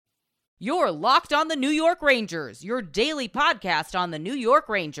You're Locked on the New York Rangers, your daily podcast on the New York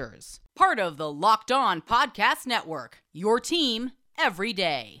Rangers. Part of the Locked On Podcast Network, your team every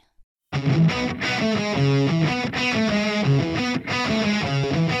day.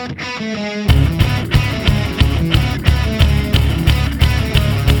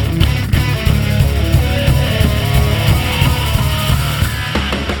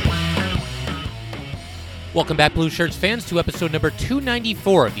 Welcome back, Blue Shirts fans, to episode number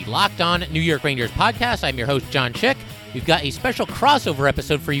 294 of the Locked On New York Rangers podcast. I'm your host, John Chick. We've got a special crossover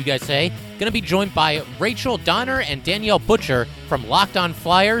episode for you guys today. Going to be joined by Rachel Donner and Danielle Butcher from Locked On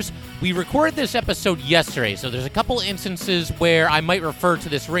Flyers. We recorded this episode yesterday, so there's a couple instances where I might refer to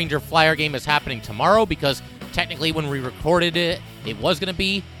this Ranger-Flyer game as happening tomorrow, because technically when we recorded it, it was going to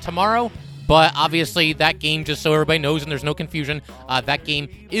be tomorrow. But obviously, that game, just so everybody knows and there's no confusion, that game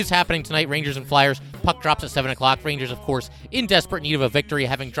is happening tonight, Rangers and Flyers. Puck drops at 7 o'clock. Rangers, of course, in desperate need of a victory,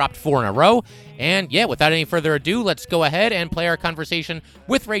 having dropped 4 in a row. And yeah, without any further ado, let's go ahead and play our conversation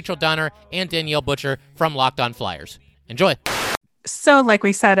with Rachel Donner and Danielle Butcher from Locked On Flyers. Enjoy. So like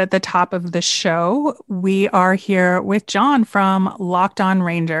we said at the top of the show, we are here with John from Locked On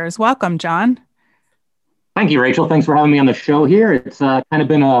Rangers. Welcome, John. Thank you, Rachel. Thanks for having me on the show here. It's kind of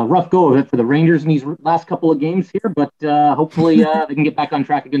been a rough go of it for the Rangers in these last couple of games here, but hopefully they can get back on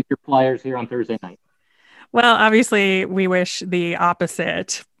track against your Flyers here on Thursday night. Well, obviously, we wish the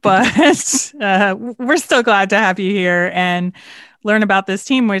opposite, but we're still glad to have you here and learn about this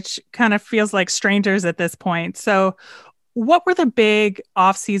team, which kind of feels like strangers at this point. So what were the big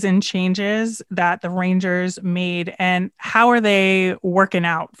off-season changes that the Rangers made, and how are they working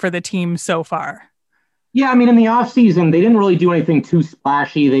out for the team so far? Yeah, I mean, in the offseason, they didn't really do anything too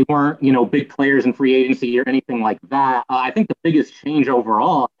splashy. They weren't, big players in free agency or anything like that. I think the biggest change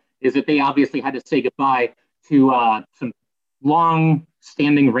overall is that they obviously had to say goodbye to some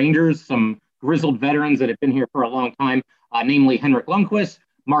long-standing Rangers, some grizzled veterans that have been here for a long time, namely Henrik Lundqvist,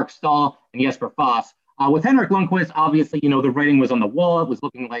 Mark Stahl, and Jesper Fast. With Henrik Lundqvist, obviously, the writing was on the wall. It was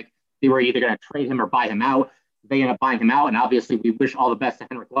looking like they were either going to trade him or buy him out. They ended up buying him out, and obviously we wish all the best to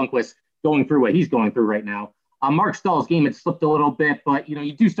Henrik Lundqvist going through what he's going through right now. Mark Stahl's game had slipped a little bit, but,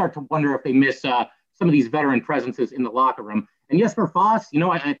 you do start to wonder if they miss some of these veteran presences in the locker room. And Jesper Fast,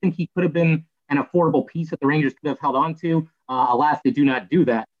 I think he could have been an affordable piece that the Rangers could have held on to. Alas, they do not do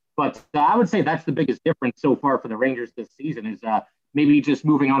that. But I would say that's the biggest difference so far for the Rangers this season is maybe just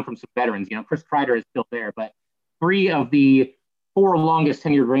moving on from some veterans. Chris Kreider is still there, but 3 of the 4 longest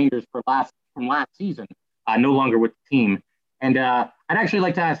tenured Rangers from last season no longer with the team. And I'd actually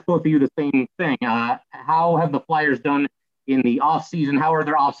like to ask both of you the same thing. How have the Flyers done in the offseason? How are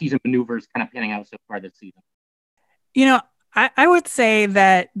their offseason maneuvers kind of panning out so far this season? I would say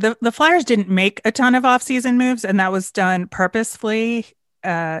that the Flyers didn't make a ton of offseason moves, and that was done purposefully.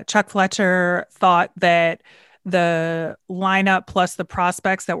 Chuck Fletcher thought that the lineup plus the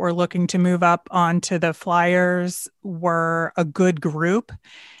prospects that were looking to move up onto the Flyers were a good group.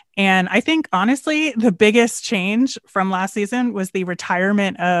 And I think, honestly, the biggest change from last season was the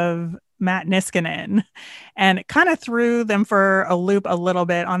retirement of Matt Niskanen. And it kind of threw them for a loop a little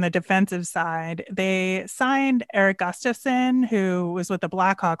bit on the defensive side. They signed Erik Gustafsson, who was with the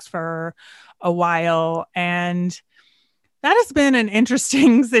Blackhawks for a while. And that has been an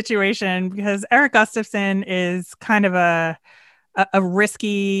interesting situation because Erik Gustafsson is kind of a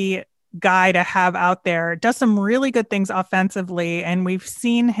risky guy to have out there. Does some really good things offensively, and we've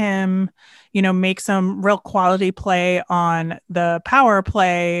seen him make some real quality play on the power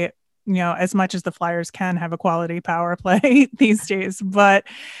play, as much as the Flyers can have a quality power play these days. But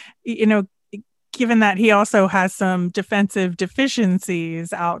given that he also has some defensive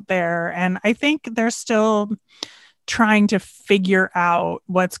deficiencies out there, and I think they're still trying to figure out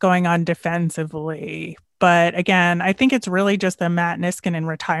what's going on defensively. But again, I think it's really just the Matt Niskanen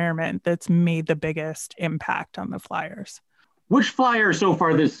retirement that's made the biggest impact on the Flyers. Which Flyer so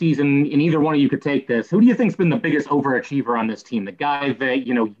far this season, and either one of you could take this, who do you think's been the biggest overachiever on this team? The guy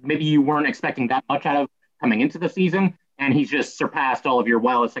that, maybe you weren't expecting that much out of coming into the season, and he's just surpassed all of your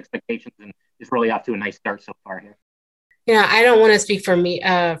wildest expectations and is really off to a nice start so far here. I don't want to speak for me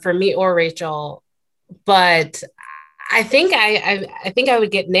or Rachel, but I think I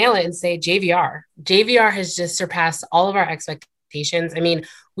would nail it and say JVR. JVR has just surpassed all of our expectations. I mean,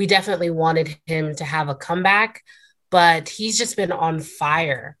 we definitely wanted him to have a comeback, but he's just been on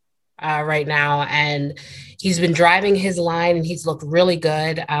fire right now, and he's been driving his line, and he's looked really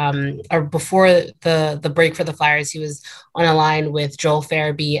good. Or before the break for the Flyers, he was on a line with Joel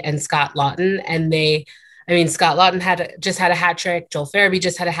Farabee and Scott Laughton, and Scott Laughton just had a hat trick. Joel Farabee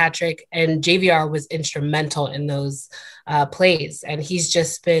just had a hat trick, and JVR was instrumental in those plays. And he's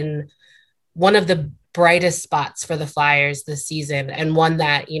just been one of the brightest spots for the Flyers this season, and one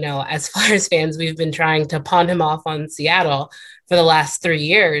that, as Flyers fans, we've been trying to pawn him off on Seattle for the last 3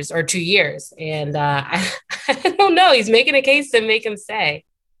 years or 2 years. And I don't know. He's making a case to make him stay.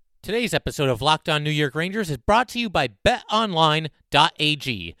 Today's episode of Locked On New York Rangers is brought to you by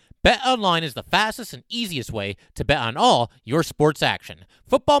BetOnline.ag. BetOnline is the fastest and easiest way to bet on all your sports action.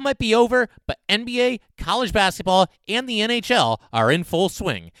 Football might be over, but NBA, college basketball, and the NHL are in full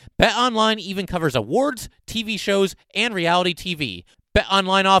swing. BetOnline even covers awards, TV shows, and reality TV.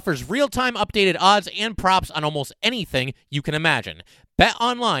 BetOnline offers real-time updated odds and props on almost anything you can imagine.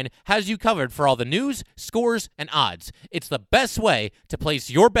 BetOnline has you covered for all the news, scores, and odds. It's the best way to place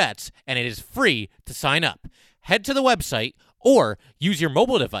your bets, and it is free to sign up. Head to the website or use your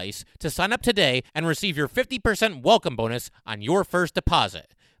mobile device to sign up today and receive your 50% welcome bonus on your first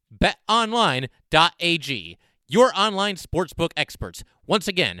deposit. BetOnline.ag, your online sportsbook experts. Once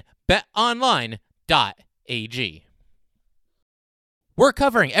again, BetOnline.ag. We're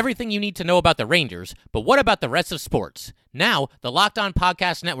covering everything you need to know about the Rangers, but what about the rest of sports? Now, the Locked On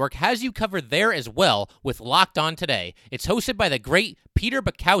Podcast Network has you covered there as well with Locked On Today. It's hosted by the great Peter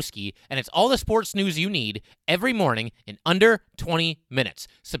Bukowski, and it's all the sports news you need every morning in under 20 minutes.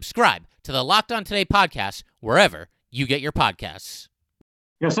 Subscribe to the Locked On Today podcast wherever you get your podcasts.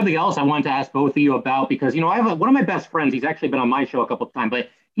 Something else I wanted to ask both of you about, because, I have one of my best friends. He's actually been on my show a couple of times, but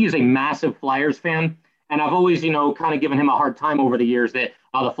he is a massive Flyers fan. And I've always, kind of given him a hard time over the years that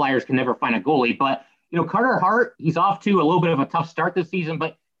the Flyers can never find a goalie. But, Carter Hart, he's off to a little bit of a tough start this season,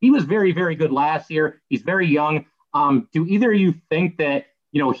 but he was very, very good last year. He's very young. Do either of you think that,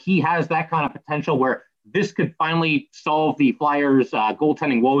 he has that kind of potential where this could finally solve the Flyers'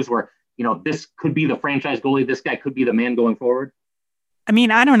 goaltending woes, where, this could be the franchise goalie, this guy could be the man going forward? I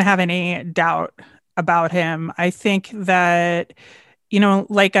mean, I don't have any doubt about him. I think that,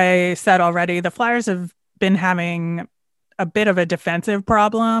 like I said already, the Flyers have been having a bit of a defensive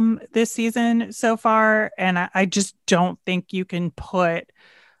problem this season so far. And I just don't think you can put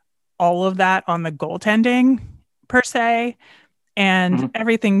all of that on the goaltending per se. And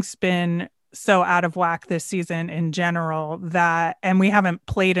everything's been so out of whack this season in general and we haven't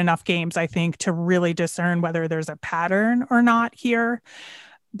played enough games, I think, to really discern whether there's a pattern or not here.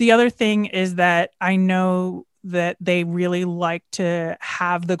 The other thing is that I know that they really like to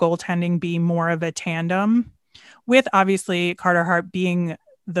have the goaltending be more of a tandem, with obviously Carter Hart being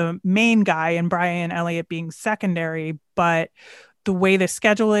the main guy and Brian Elliott being secondary. But the way the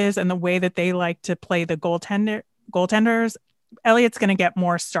schedule is and the way that they like to play the goaltenders, Elliott's going to get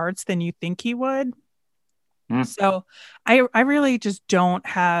more starts than you think he would. So I really just don't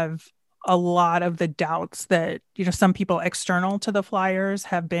have a lot of the doubts that, some people external to the Flyers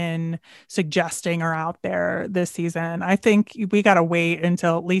have been suggesting are out there this season. I think we got to wait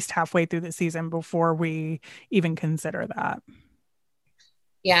until at least halfway through the season before we even consider that.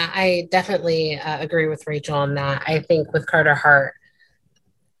 Yeah, I definitely agree with Rachel on that. I think with Carter Hart,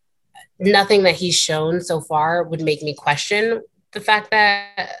 nothing that he's shown so far would make me question the fact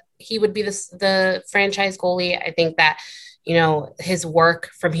that he would be the franchise goalie. I think that, his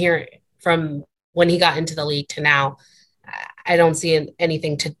work from when he got into the league to now, I don't see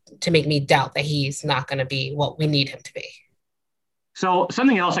anything to make me doubt that he's not going to be what we need him to be. So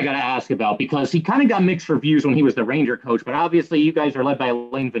something else I got to ask about, because he kind of got mixed reviews when he was the Ranger coach, but obviously you guys are led by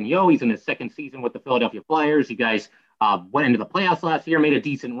Alain Vigneault. He's in his second season with the Philadelphia Flyers. You guys went into the playoffs last year, made a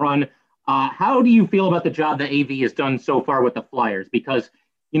decent run. How do you feel about the job that AV has done so far with the Flyers? Because,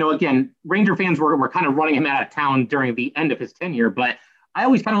 again, Ranger fans were kind of running him out of town during the end of his tenure, but I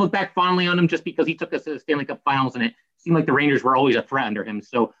always kind of look back fondly on him just because he took us to the Stanley Cup Finals, and it seemed like the Rangers were always a threat under him.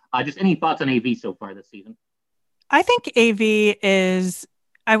 So just any thoughts on AV so far this season? I think AV is,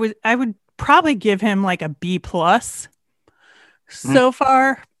 I would probably give him like a B+ so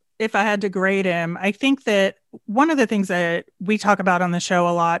far if I had to grade him. I think that one of the things that we talk about on the show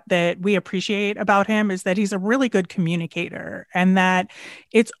a lot that we appreciate about him is that he's a really good communicator, and that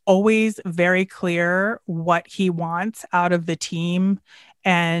it's always very clear what he wants out of the team,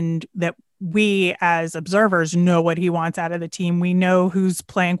 and that we as observers know what he wants out of the team. We know who's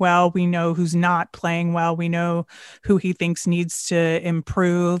playing well. We know who's not playing well. We know who he thinks needs to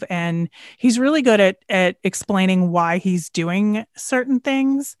improve. And he's really good at explaining why he's doing certain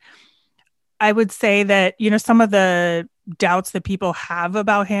things. I would say that, some of the doubts that people have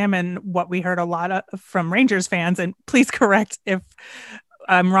about him, and what we heard a lot of from Rangers fans, and please correct if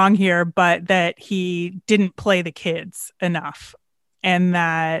I'm wrong here, but that he didn't play the kids enough, and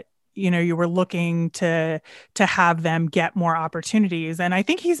that you were looking to have them get more opportunities. And I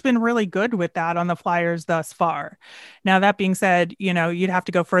think he's been really good with that on the Flyers thus far. Now, that being said, you'd have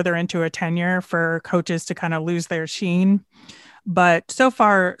to go further into a tenure for coaches to kind of lose their sheen. But so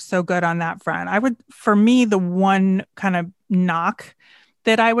far, so good on that front. For me, the one kind of knock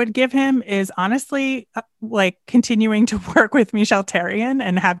that I would give him is honestly like continuing to work with Michel Therrien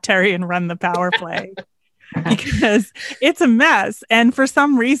and have Therrien run the power play because it's a mess. And for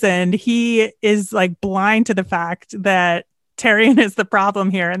some reason, he is like blind to the fact that Therrien is the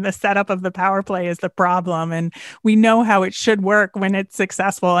problem here and the setup of the power play is the problem. And we know how it should work when it's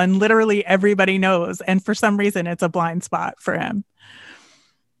successful, and literally everybody knows. And for some reason, it's a blind spot for him.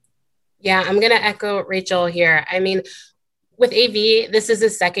 Yeah, I'm going to echo Rachel here. I mean, with AV, this is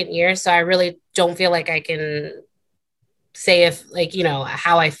his second year, so I really don't feel like I can say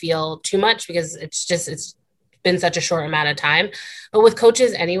how I feel too much, because it's been such a short amount of time. But with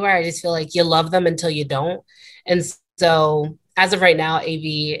coaches anywhere, I just feel like you love them until you don't. And so as of right now,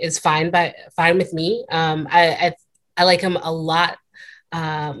 AV is fine with me. I like him a lot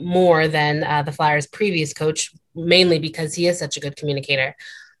more than the Flyers' previous coach, mainly because he is such a good communicator.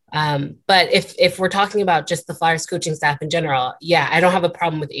 But if we're talking about just the Flyers coaching staff in general, yeah, I don't have a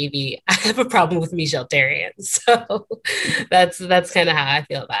problem with AV. I have a problem with Michel Therrien. So that's kind of how I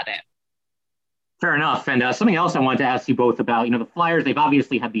feel about it. Fair enough. And something else I wanted to ask you both about, the Flyers, they've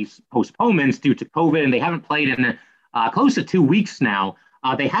obviously had these postponements due to COVID, and they haven't played in close to 2 weeks now.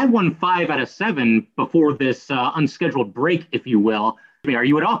 They had won 5 out of 7 before this unscheduled break, if you will. Are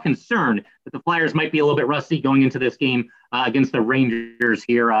you at all concerned that the Flyers might be a little bit rusty going into this game against the Rangers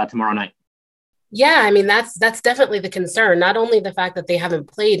here tomorrow night? Yeah, I mean, that's definitely the concern. Not only the fact that they haven't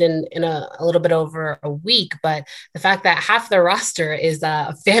played in a little bit over a week, but the fact that half their roster is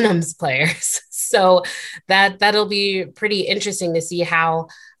Phantoms players. So that'll be pretty interesting to see how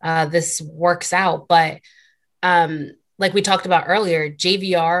this works out. But like we talked about earlier,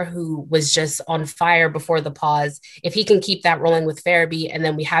 JVR, who was just on fire before the pause, if he can keep that rolling with Farabee, and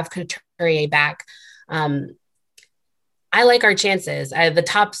then we have Couturier back, I like our chances.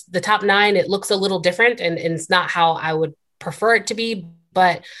 The top 9, it looks a little different, and it's not how I would prefer it to be,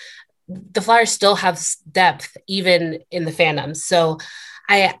 but the Flyers still have depth even in the Phantoms. So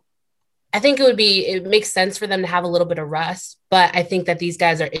I think it makes sense for them to have a little bit of rust, but I think that these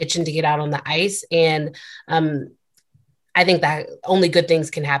guys are itching to get out on the ice, and I think that only good things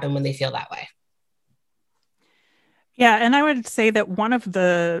can happen when they feel that way. Yeah, and I would say that one of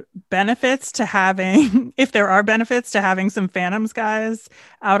the benefits to having, if there are benefits to having some Phantoms guys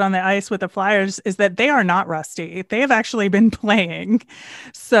out on the ice with the Flyers, is that they are not rusty. They have actually been playing.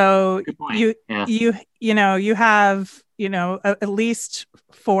 So you have, at least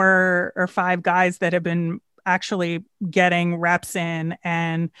 4 or 5 guys that have been actually getting reps in.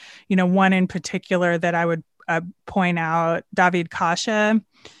 And, one in particular that I would point out, David Kase,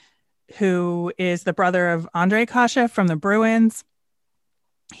 who is the brother of Ondrej Kase from the Bruins.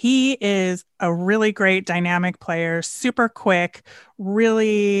 He is a really great dynamic player, super quick,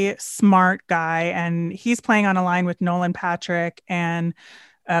 really smart guy. And he's playing on a line with Nolan Patrick and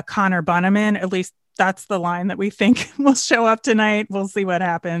Connor Bunnaman. At least that's the line that we think will show up tonight. We'll see what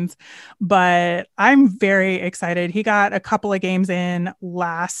happens. But I'm very excited. He got a couple of games in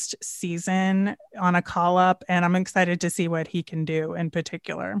last season on a call-up, and I'm excited to see what he can do in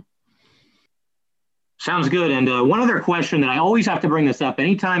particular. Sounds good. And one other question that I always have to bring this up.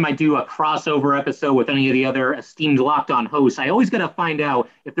 Anytime I do a crossover episode with any of the other esteemed Locked On hosts, I always got to find out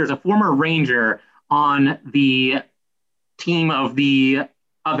if there's a former Ranger on the team of the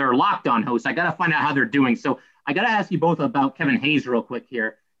other Locked On hosts. I got to find out how they're doing. So I got to ask you both about Kevin Hayes real quick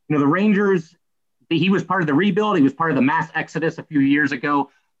here. The Rangers, he was part of the rebuild. He was part of the mass exodus a few years ago.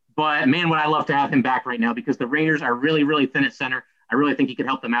 But man, would I love to have him back right now, because the Rangers are really, really thin at center. I really think he could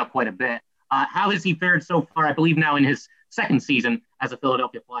help them out quite a bit. How has he fared so far? I believe now in his second season as a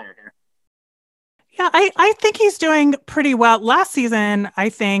Philadelphia Flyer here. Yeah, I think he's doing pretty well. Last season, I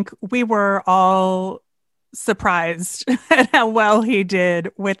think we were all surprised at how well he did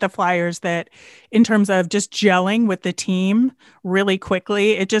with the Flyers, that in terms of just gelling with the team really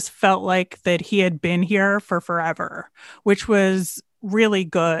quickly, it just felt like that he had been here for forever, which was really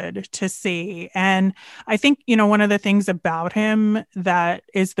good to see. And I think, one of the things about him that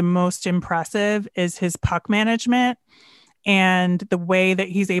is the most impressive is his puck management and the way that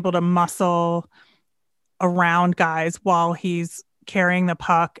he's able to muscle around guys while he's carrying the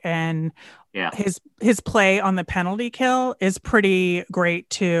puck. And his play on the penalty kill is pretty great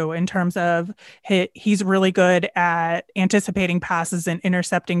too, in terms of he's really good at anticipating passes and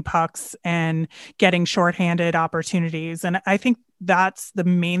intercepting pucks and getting shorthanded opportunities. And I think that's the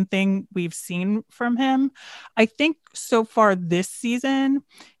main thing we've seen from him. I think so far this season,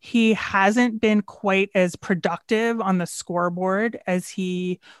 he hasn't been quite as productive on the scoreboard as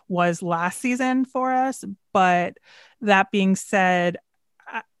he was last season for us. But that being said,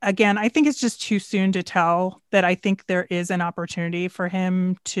 again, I think it's just too soon to tell. That I think there is an opportunity for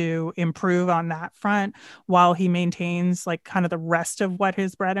him to improve on that front while he maintains like kind of the rest of what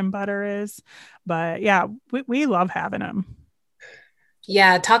his bread and butter is. But yeah, we love having him.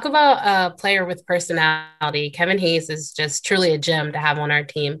 Yeah, talk about a player with personality. Kevin Hayes is just truly a gem to have on our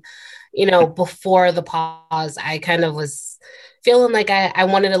team. Before the pause, I kind of was feeling like I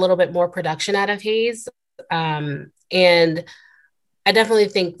wanted a little bit more production out of Hayes. And I definitely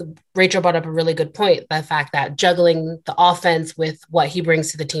think Rachel brought up a really good point, the fact that juggling the offense with what he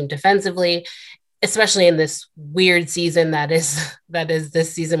brings to the team defensively, especially in this weird season that is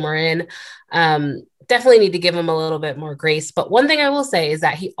this season we're in, definitely need to give him a little bit more grace. But one thing I will say is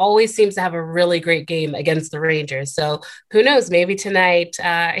that he always seems to have a really great game against the Rangers. So who knows, maybe tonight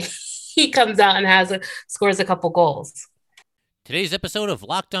he comes out and scores a couple goals. Today's episode of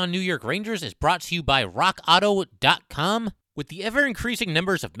Locked On New York Rangers is brought to you by RockAuto.com. With the ever-increasing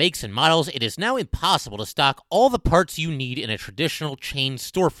numbers of makes and models, it is now impossible to stock all the parts you need in a traditional chain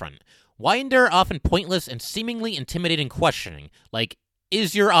storefront. Why endure often pointless and seemingly intimidating questioning, like,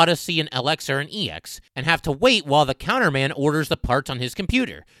 is your Odyssey an LX or an EX, and have to wait while the counterman orders the parts on his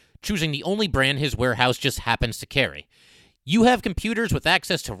computer, choosing the only brand his warehouse just happens to carry? You have computers with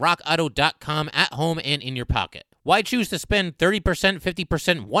access to RockAuto.com at home and in your pocket. Why choose to spend 30%,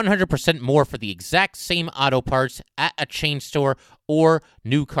 50%, 100% more for the exact same auto parts at a chain store or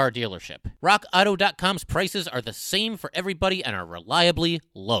new car dealership? RockAuto.com's prices are the same for everybody and are reliably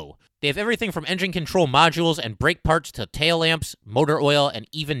low. They have everything from engine control modules and brake parts to tail lamps, motor oil, and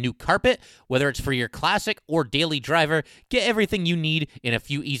even new carpet. Whether it's for your classic or daily driver, get everything you need in a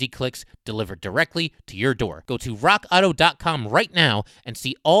few easy clicks delivered directly to your door. Go to rockauto.com right now and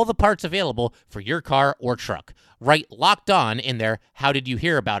see all the parts available for your car or truck. Write Locked On in their How Did You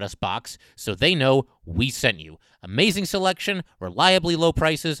Hear About Us box so they know we sent you. Amazing selection, reliably low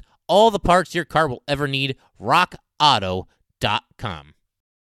prices, all the parts your car will ever need. RockAuto.com.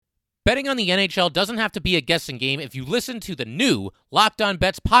 Betting on the NHL doesn't have to be a guessing game if you listen to the new Locked On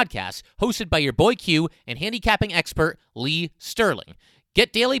Bets podcast hosted by your boy Q and handicapping expert Lee Sterling.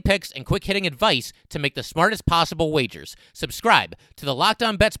 Get daily picks and quick-hitting advice to make the smartest possible wagers. Subscribe to the Locked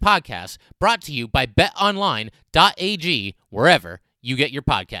On Bets podcast, brought to you by betonline.ag, wherever you get your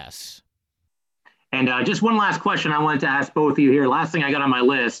podcasts. And just one last question I wanted to ask both of you here. Last thing I got on my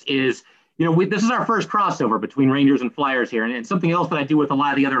list is, this is our first crossover between Rangers and Flyers here. And it's something else that I do with a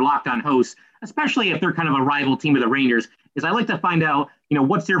lot of the other Locked On hosts, especially if they're kind of a rival team of the Rangers, is I like to find out,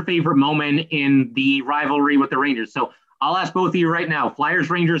 what's your favorite moment in the rivalry with the Rangers? So I'll ask both of you right now,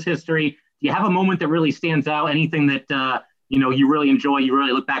 Flyers-Rangers history. Do you have a moment that really stands out? Anything that, you really enjoy, you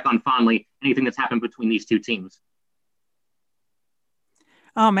really look back on fondly? Anything that's happened between these two teams?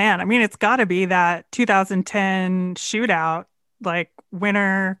 Oh, man. I mean, it's got to be that 2010 shootout, like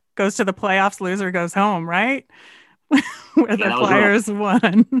winner goes to the playoffs, loser goes home, right? Where the Flyers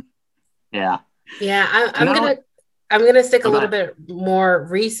won. Yeah. Yeah, I'm gonna stick a little bit more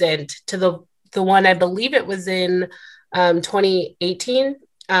recent to the one. I believe it was in 2018,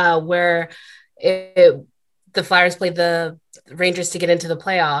 where the Flyers played the Rangers to get into the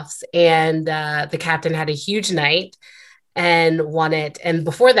playoffs, and the captain had a huge night and won it. And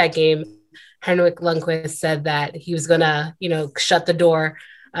before that game, Henrik Lundqvist said that he was gonna, shut the door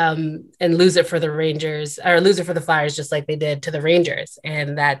and lose it for the Rangers, or lose it for the Flyers, just like they did to the Rangers,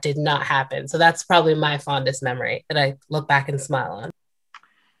 and that did not happen. So that's probably my fondest memory that I look back and smile on.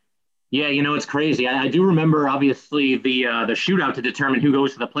 Yeah, it's crazy. I do remember, obviously, the shootout to determine who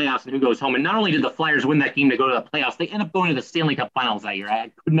goes to the playoffs and who goes home. And not only did the Flyers win that game to go to the playoffs, they end up going to the Stanley Cup Finals that year.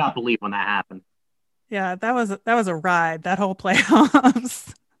 I could not believe when that happened. Yeah, that was a ride, that whole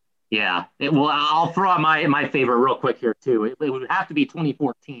playoffs. Yeah, I'll throw out my favorite real quick here, too. It would have to be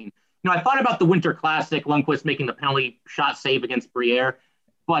 2014. I thought about the Winter Classic, Lundqvist making the penalty shot save against Briere.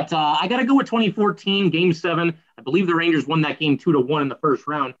 But I got to go with 2014, Game 7. I believe the Rangers won that game 2-1 in the first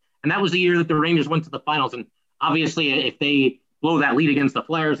round. And that was the year that the Rangers went to the finals. And obviously, if they blow that lead against the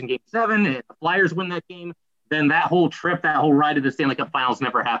Flyers in Game 7, and if the Flyers win that game, then that whole trip, that whole ride to the Stanley Cup Finals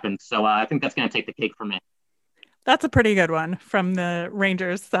never happened. So I think that's going to take the cake for me. That's a pretty good one from the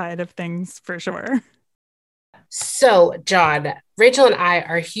Rangers side of things, for sure. So, John, Rachel and I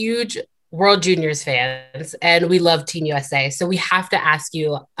are huge World Juniors fans, and we love Team USA. So we have to ask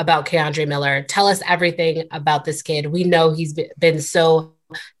you about K'Andre Miller. Tell us everything about this kid. We know he's been so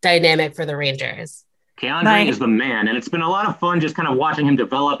dynamic for the Rangers. Keandre is the man, and it's been a lot of fun just kind of watching him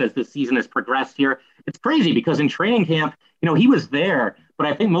develop as the season has progressed here. It's crazy because in training camp, he was there, but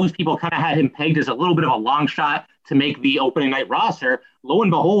I think most people kind of had him pegged as a little bit of a long shot to make the opening night roster. Lo and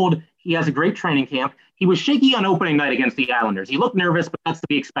behold, he has a great training camp. He was shaky on opening night against the Islanders. He looked nervous, but that's to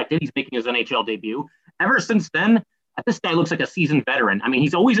be expected. He's making his NHL debut. Ever since then, this guy looks like a seasoned veteran. I mean,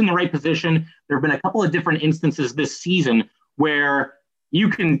 he's always in the right position. There have been a couple of different instances this season where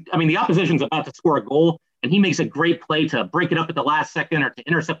the opposition's about to score a goal, and he makes a great play to break it up at the last second or to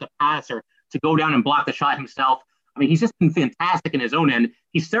intercept a pass or to go down and block the shot himself. I mean, he's just been fantastic in his own end.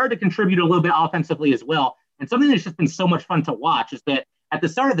 He started to contribute a little bit offensively as well. And something that's just been so much fun to watch is that at the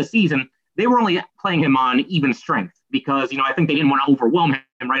start of the season, they were only playing him on even strength because, I think they didn't want to overwhelm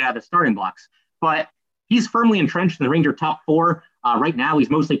him right out of the starting blocks. But he's firmly entrenched in the Ranger top four. Right now, he's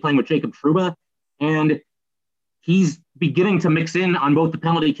mostly playing with Jacob Trouba, and he's beginning to mix in on both the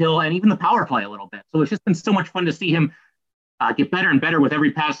penalty kill and even the power play a little bit. So it's just been so much fun to see him get better and better with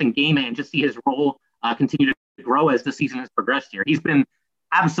every passing game and just see his role continue to grow as the season has progressed here. He's been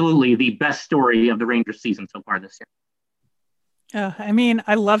absolutely the best story of the Rangers season so far this year.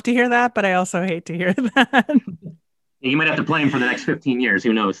 I love to hear that, but I also hate to hear that. You might have to play him for the next 15 years.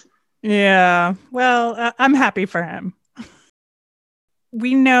 Who knows? Yeah. Well, I'm happy for him.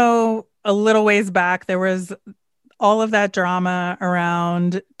 We know a little ways back, there was all of that drama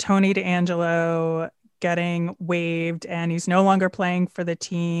around Tony DeAngelo getting waived and he's no longer playing for the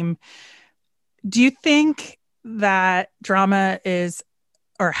team. Do you think that drama is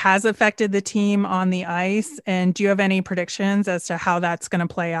or has affected the team on the ice? And do you have any predictions as to how that's going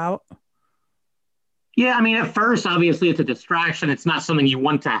to play out? Yeah, at first, obviously, it's a distraction. It's not something you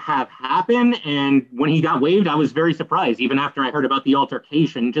want to have happen. And when he got waived, I was very surprised, even after I heard about the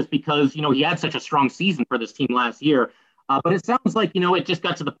altercation, just because, he had such a strong season for this team last year. But it sounds like, it just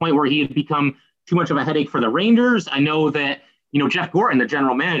got to the point where he had become too much of a headache for the Rangers. I know that, Jeff Gorton, the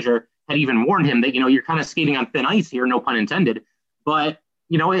general manager, had even warned him that, you're kind of skating on thin ice here, no pun intended. But,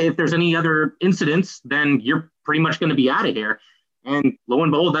 if there's any other incidents, then you're pretty much going to be out of here. And lo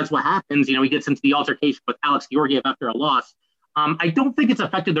and behold, that's what happens. He gets into the altercation with Alex Georgiev after a loss. I don't think it's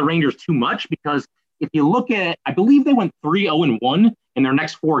affected the Rangers too much because if you look at, I believe they went 3-0-1 in their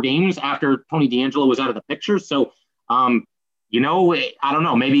next 4 games after Tony DeAngelo was out of the picture. So, I don't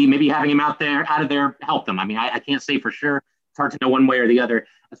know, maybe having him out of there helped them. I can't say for sure. It's hard to know one way or the other.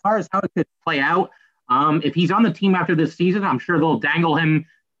 As far as how it could play out, if he's on the team after this season, I'm sure they'll dangle him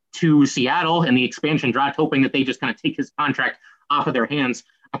to Seattle in the expansion draft, hoping that they just kind of take his contract off of their hands.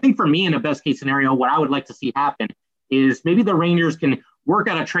 I think for me, in a best case scenario, what I would like to see happen is maybe the Rangers can work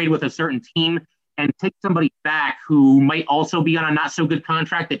out a trade with a certain team and take somebody back who might also be on a not so good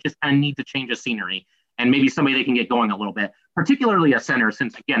contract that just kind of needs a change of scenery and maybe somebody they can get going a little bit, particularly a center,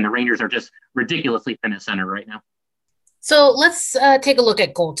 since again, the Rangers are just ridiculously thin at center right now. So let's take a look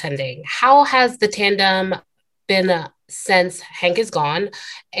at goaltending. How has the tandem been since Hank is gone?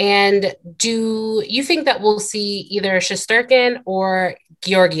 And do you think that we'll see either Shesterkin or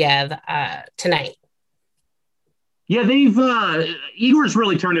Georgiev tonight? Yeah, Igor's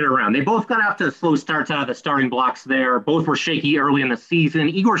really turned it around. They both got off to slow starts out of the starting blocks there. Both were shaky early in the season.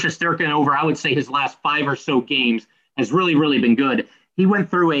 Igor Shesterkin, over, I would say, his last 5 or so games has really, really been good. He went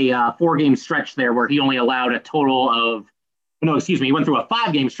through a 4-game stretch there where he only allowed a total of, he went through a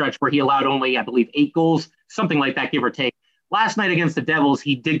 5-game stretch where he allowed only, I believe, 8 goals, something like that, give or take. Last night against the Devils,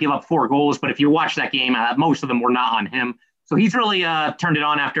 he did give up 4 goals, but if you watch that game, most of them were not on him. So he's really turned it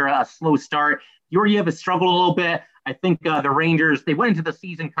on after a slow start. Georgiev has struggled a little bit. I think the Rangers, they went into the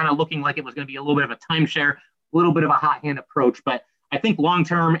season kind of looking like it was going to be a little bit of a timeshare, a little bit of a hot hand approach. But I think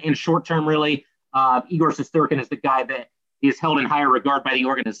long-term and short-term, really, Igor Shesterkin is the guy that is held in higher regard by the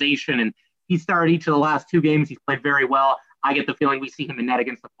organization. And he started each of the last 2 games. He's played very well. I get the feeling we see him in net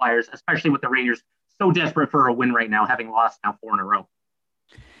against the Flyers, especially with the Rangers so desperate for a win right now, having lost now 4 in a row.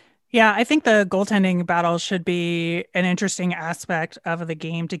 Yeah, I think the goaltending battle should be an interesting aspect of the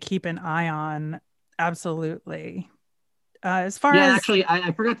game to keep an eye on. Absolutely. Actually,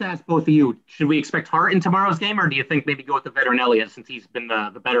 I forgot to ask both of you, should we expect Hart in tomorrow's game, or do you think maybe go with the veteran Elliott since he's been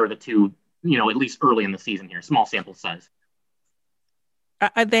the better of the two, at least early in the season here, small sample size?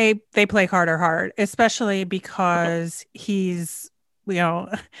 They play harder hard, especially because he's,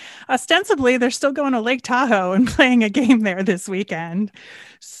 ostensibly they're still going to Lake Tahoe and playing a game there this weekend.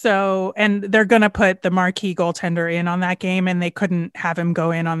 So, and they're going to put the marquee goaltender in on that game, and they couldn't have him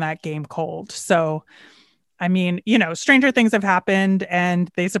go in on that game cold. So, stranger things have happened and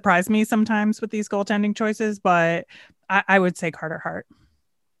they surprise me sometimes with these goaltending choices, but I would say Carter Hart.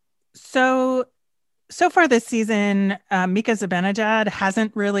 So So far this season, Mika Zibanejad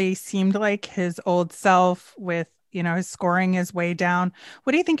hasn't really seemed like his old self with, his scoring is way down.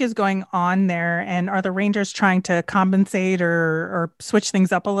 What do you think is going on there? And are the Rangers trying to compensate or switch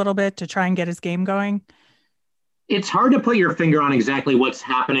things up a little bit to try and get his game going? It's hard to put your finger on exactly what's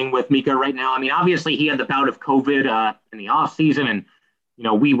happening with Mika right now. I mean, obviously he had the bout of COVID in the off season, and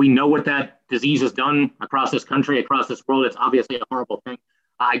we know what that disease has done across this country, across this world. It's obviously a horrible thing.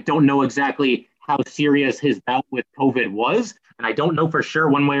 I don't know exactly how serious his bout with COVID was, and I don't know for sure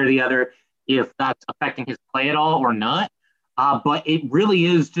one way or the other if that's affecting his play at all or not. But it really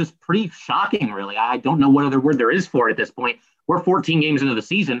is just pretty shocking, really. I don't know what other word there is for it at this point. We're 14 games into the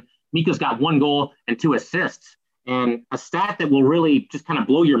season. Mika's got 1 goal and 2 assists. And a stat that will really just kind of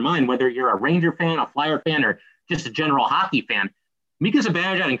blow your mind, whether you're a Ranger fan, a Flyer fan, or just a general hockey fan. Mika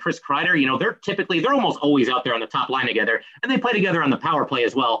Zibanejad and Chris Kreider, they're almost always out there on the top line together, and they play together on the power play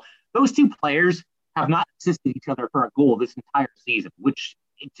as well. Those 2 players have not assisted each other for a goal this entire season, which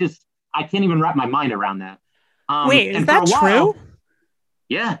I can't even wrap my mind around that. Wait, is that true?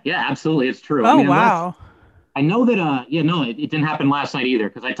 Yeah, absolutely. It's true. Oh, wow. I know that, it didn't happen last night either,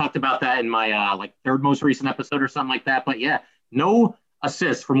 because I talked about that in my third most recent episode or something like that. But yeah, no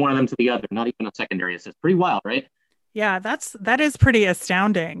assists from one of them to the other, not even a secondary assist. Pretty wild, right? Yeah, that is pretty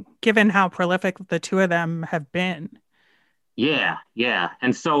astounding, given how prolific the 2 of them have been. Yeah.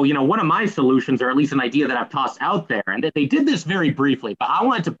 And so, one of my solutions, or at least an idea that I've tossed out there, and that they did this very briefly, but I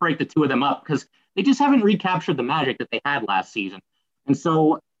wanted to break the 2 of them up because they just haven't recaptured the magic that they had last season. And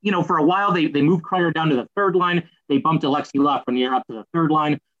so, for a while, they moved Kreider down to the third line. They bumped Alexi Lafreniere up to the third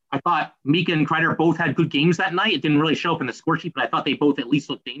line. I thought Mika and Kreider both had good games that night. It didn't really show up in the score sheet, but I thought they both at least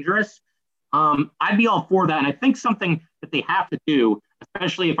looked dangerous. I'd be all for that. And I think something that they have to do,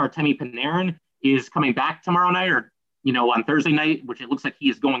 especially if Artemi Panarin is coming back tomorrow night or, on Thursday night, which it looks like he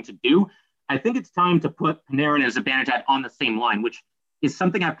is going to do, I think it's time to put Panarin and Zibanejad on the same line, which is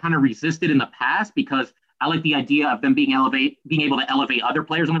something I've kind of resisted in the past because I like the idea of them being able to elevate other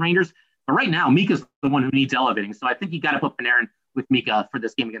players on the Rangers. But right now, Mika's the one who needs elevating. So I think you got to put Panarin with Mika for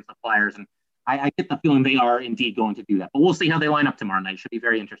this game against the Flyers. And I get the feeling they are indeed going to do that. But we'll see how they line up tomorrow night. Should be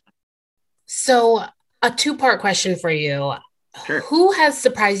very interesting. So a 2-part question for you. Sure. Who has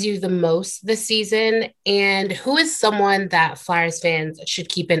surprised you the most this season? And who is someone that Flyers fans should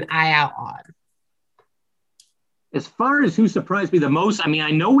keep an eye out on? As far as who surprised me the most, I mean,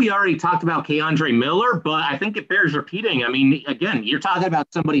 I know we already talked about K'Andre Miller, but I think it bears repeating. I mean, again, you're talking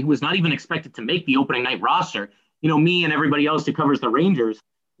about somebody who was not even expected to make the opening night roster. Me and everybody else who covers the Rangers,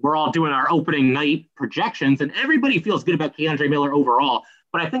 we're all doing our opening night projections, and everybody feels good about K'Andre Miller overall.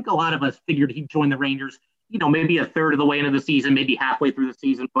 But I think a lot of us figured he'd join the Rangers, maybe a third of the way into the season, maybe halfway through the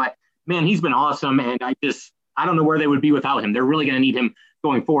season. But, man, he's been awesome, and I don't know where they would be without him. They're really going to need him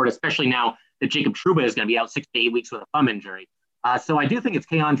going forward, especially now that Jacob Trouba is going to be out 6 to 8 weeks with a thumb injury. So I do think it's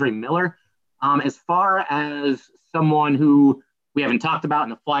K'Andre Miller. As far as someone who we haven't talked about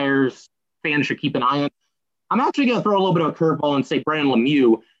and the Flyers fans should keep an eye on, I'm actually going to throw a little bit of a curveball and say Brandon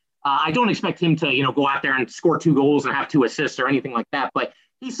Lemieux. I don't expect him to, go out there and score 2 goals and have 2 assists or anything like that. But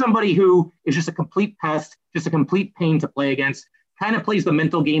he's somebody who is just a complete pest, just a complete pain to play against, kind of plays the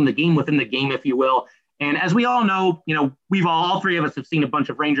mental game, the game within the game, if you will. And as we all know, we've all 3 of us have seen a bunch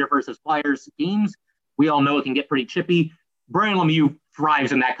of Ranger versus Flyers games. We all know it can get pretty chippy. Brandon Lemieux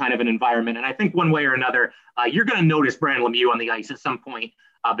thrives in that kind of an environment. And I think one way or another, you're going to notice Brandon Lemieux on the ice at some point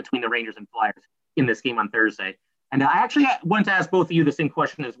between the Rangers and Flyers in this game on Thursday. And I actually want to ask both of you the same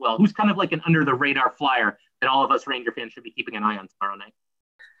question as well. Who's kind of like an under-the-radar Flyer that all of us Ranger fans should be keeping an eye on tomorrow night?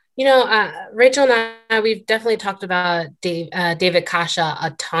 Rachel and I, we've definitely talked about David Kasha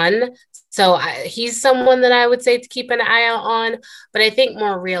a ton. So he's someone that I would say to keep an eye out on. But I think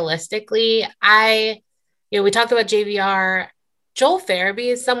more realistically, we talked about JVR. Joel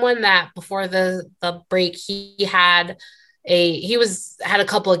Farabee is someone that before the break, he had a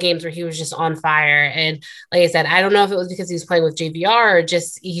couple of games where he was just on fire. And like I said, I don't know if it was because he was playing with JVR or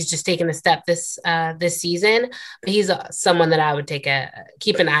he's just taken a step this season, but he's someone that I would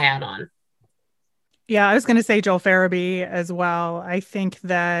keep an eye out on. Yeah, I was going to say Joel Farabee as well. I think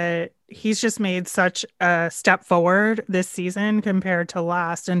that he's just made such a step forward this season compared to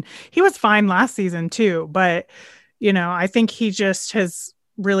last. And he was fine last season too, but I think he just has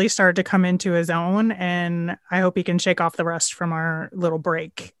really started to come into his own, and I hope he can shake off the rust from our little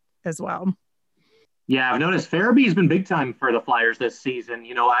break as well. Yeah, I've noticed Farabee's been big time for the Flyers this season.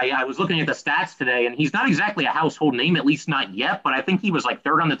 I was looking at the stats today, and he's not exactly a household name, at least not yet, but I think he was like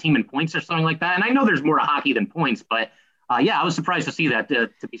 3rd on the team in points or something like that. And I know there's more to hockey than points, but I was surprised to see that, to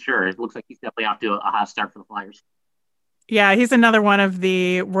be sure. It looks like he's definitely off to a hot start for the Flyers. Yeah, he's another one of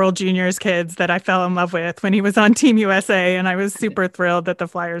the World Juniors kids that I fell in love with when he was on Team USA, and I was super thrilled that the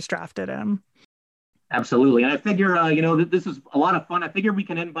Flyers drafted him. Absolutely. And I figure, this is a lot of fun. I figure we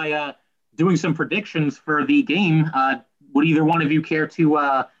can end by doing some predictions for the game. Would either one of you care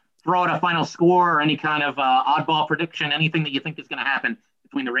to throw out a final score or any kind of oddball prediction, anything that you think is going to happen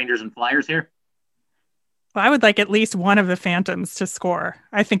between the Rangers and Flyers here? Well, I would like at least one of the Phantoms to score.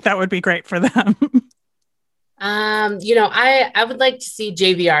 I think that would be great for them. I would like to see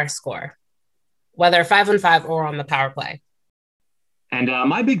JVR score, whether 5-on-5 or on the power play. And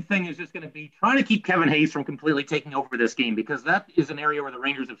my big thing is just going to be trying to keep Kevin Hayes from completely taking over this game, because that is an area where the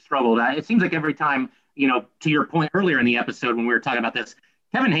Rangers have struggled. It seems like every time, to your point earlier in the episode when we were talking about this,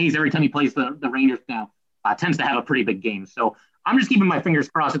 Kevin Hayes, every time he plays the Rangers now, tends to have a pretty big game. So I'm just keeping my fingers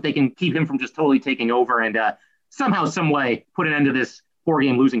crossed that they can keep him from just totally taking over and somehow, some way put an end to this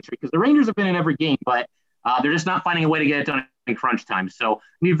 4-game losing streak, because the Rangers have been in every game, but they're just not finding a way to get it done in crunch time. So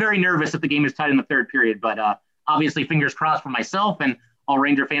I'm very nervous if the game is tied in the third period, but obviously fingers crossed for myself and all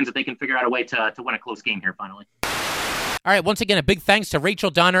Ranger fans that they can figure out a way to win a close game here finally. All right, once again, a big thanks to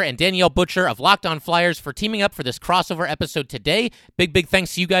Rachel Donner and Danielle Butcher of Locked On Flyers for teaming up for this crossover episode today. Big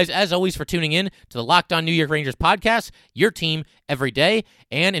thanks to you guys, as always, for tuning in to the Locked On New York Rangers podcast, your team every day,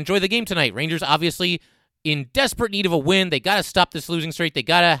 and enjoy the game tonight. Rangers obviously in desperate need of a win. They got to stop this losing streak. They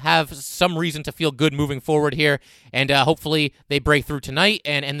got to have some reason to feel good moving forward here, and hopefully they break through tonight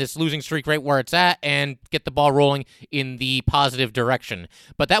and end this losing streak right where it's at and get the ball rolling in the positive direction.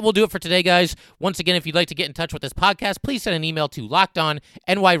 But that will do it for today, guys. Once again, if you'd like to get in touch with this podcast, please send an email to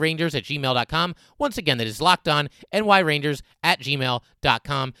lockedonnyrangers@gmail.com. Once again, that is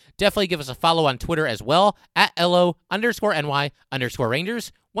lockedonnyrangers@gmail.com. Definitely give us a follow on Twitter as well,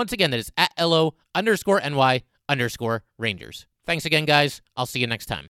 @LO_NY_Rangers. Once again, that is @LO_NY_Rangers. Thanks again, guys. I'll see you next time.